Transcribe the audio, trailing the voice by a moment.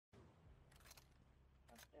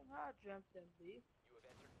I dreamt them, beef. You have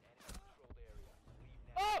entered an enemy-controlled area. Leave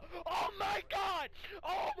now. Oh my god!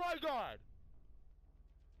 Oh my god!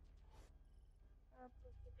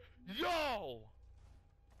 Yo!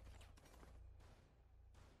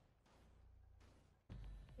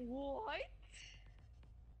 What?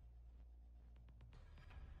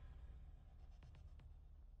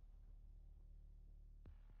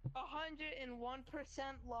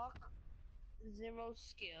 "101% luck, 0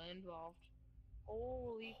 skill involved."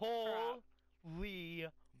 Holy crap. Holy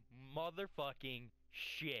motherfucking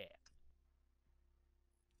shit.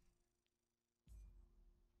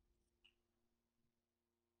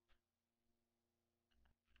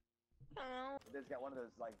 There's got one of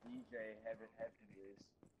those like DJ headphones.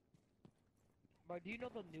 But do you know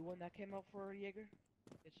the new one that came out for Jaeger?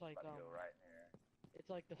 It's like About to go right there. it's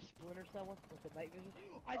like the Splinter Cell one with the night vision.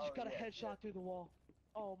 I just got a headshot through the wall.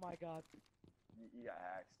 Oh my god. You got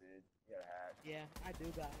hacks, dude. You got hacked. Yeah, I do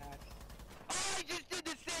got hacked. Oh, I just did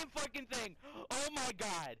the same fucking thing! Oh my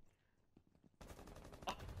god!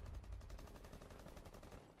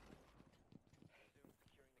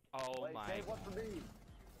 Oh Wait, my. save one for me.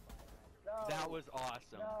 No. That was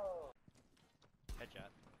awesome. No.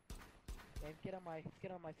 Headshot. Man, get on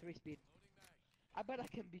my 3-speed. I bet I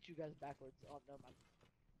can beat you guys backwards. Oh, never mind.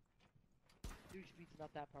 3 speed's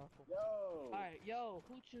not that powerful. Yo. Alright, yo,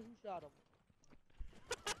 who shot him?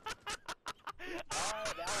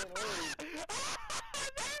 That one works.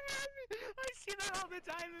 I see that all the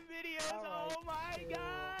time in videos. Alright, oh my chill.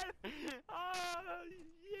 god. Oh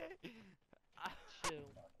yeah. Chill.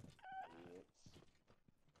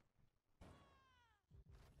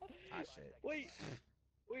 Ah, shit. Wait,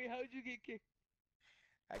 how'd you get kicked?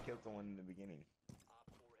 I killed someone in the beginning.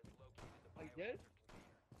 Oh, you did?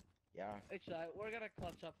 Yeah. It's alright, we're gonna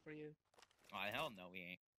clutch up for you. Oh, hell no, we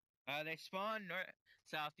ain't. They spawn north,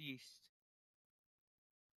 southeast.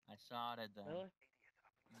 I saw it at the... Really?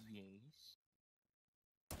 Yes.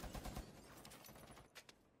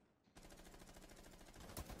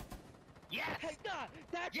 Yes! Hey, nah,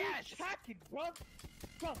 that Yes! dude's hacking, bro!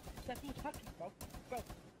 Bro, that dude's hacking, bro.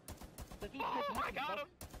 That dude's Oh, I hacking, got bro. him!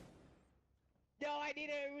 No, I need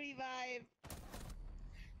a revive!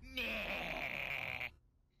 Nah.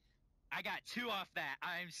 I got 2 off that.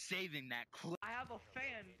 I'm saving that clip. I have a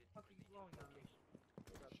fan fucking blowing on me.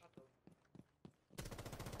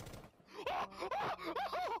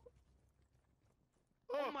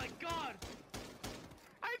 Oh my god!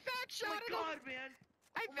 I back Oh my shotted him. god, man!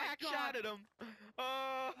 I Oh my back God. shotted him.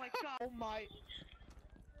 Oh my god! Oh my!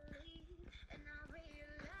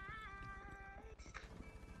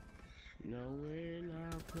 No way,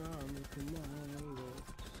 I promise tomorrow.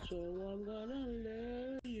 So I'm gonna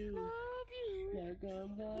love you, like I'm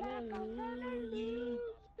gonna lose you.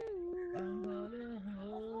 I'm gonna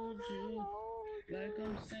hold you, like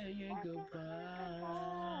I'm saying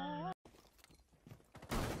goodbye.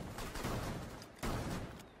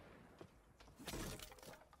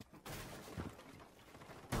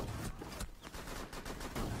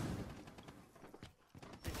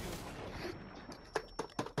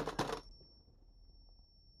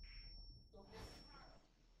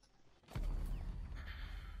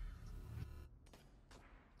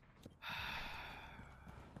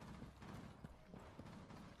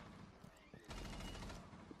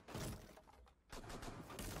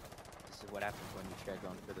 This is what happens when you try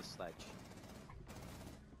going for the sledge.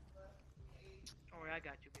 Don't worry, I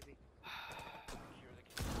got you, baby.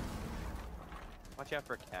 Watch out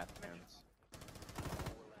for captains.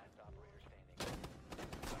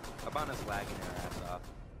 Habana's lagging her ass off.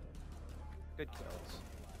 Good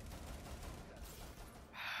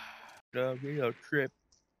kills. Real trip.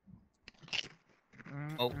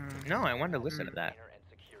 Oh, no, I wanted to listen to that.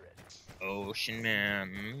 Ocean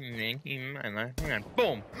Man, making my life, and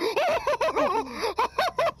boom!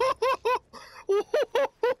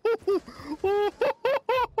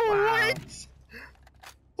 What?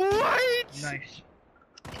 What? Nice.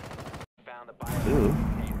 Ooh.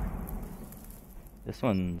 This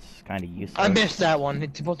one's kind of useless. I missed that one.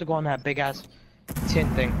 It's supposed to go on that big ass tin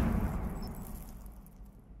thing.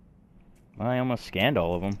 I almost scanned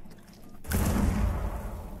all of them.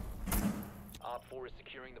 Op 4 is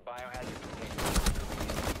securing the biohazard container.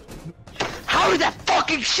 How did that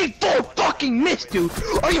fucking C4 fucking miss, dude?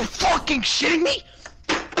 Are you fucking shitting me?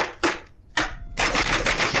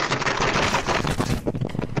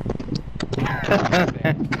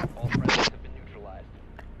 All friendlies have been neutralized.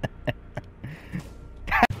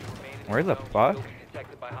 Where the fuck?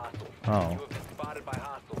 Detected by hostiles. Oh. You have been spotted by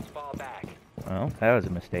hostiles. Fall back. Well, that was a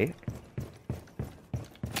mistake.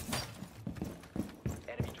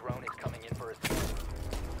 Enemy drone is coming in for a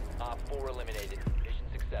Op 4 eliminated. Mission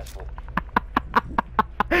successful. successful.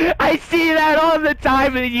 I see that all the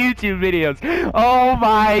time in YouTube videos. Oh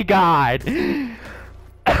my god.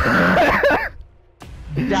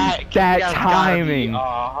 That That timing.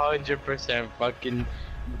 100% fucking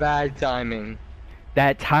bad timing.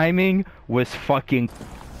 That timing was fucking.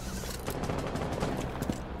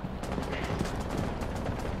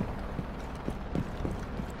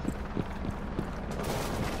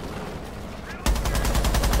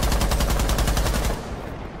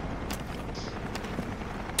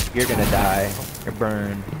 You're gonna die. You're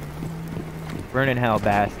burned. Burn in hell,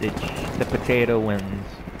 bastard. The potato wins.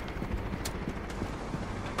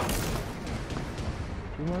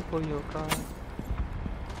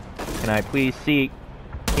 Can I please see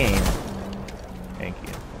game? Thank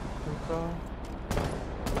you.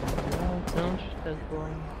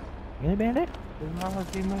 You bandit? You have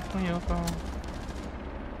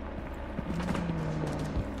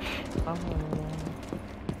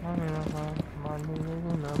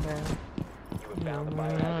found the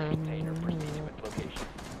biohazard container. Proceed to its location.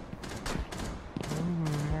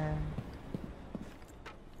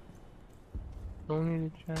 Don't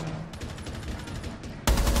need a chance.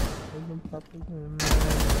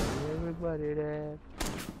 Everybody there.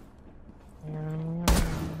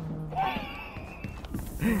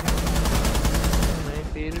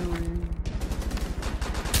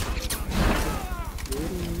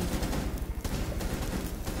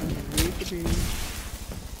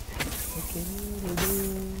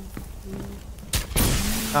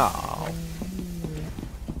 Oh.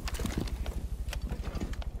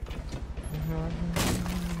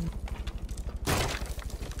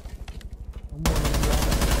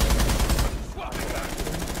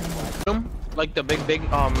 Like the big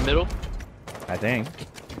middle. I think.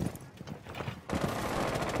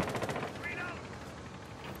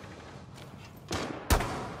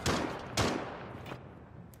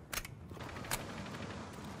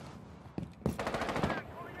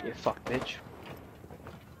 Yeah, fuck, bitch.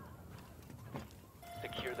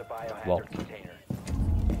 Secure the biohazard Well. container.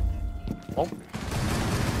 Oh.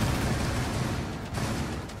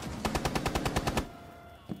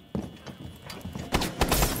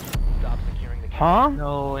 Stop securing the container. Huh?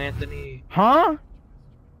 No, Anthony. Huh?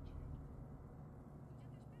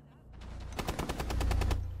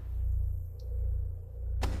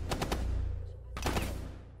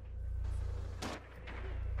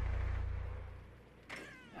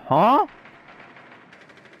 Huh?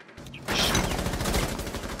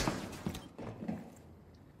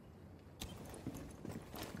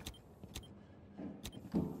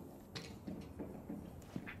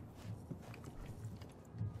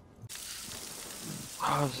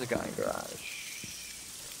 How's the guy in garage?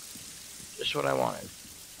 Just what I wanted.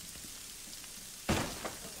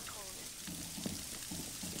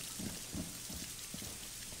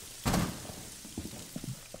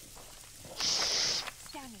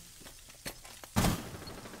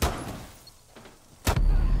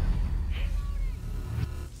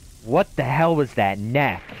 What the hell was that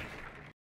neck?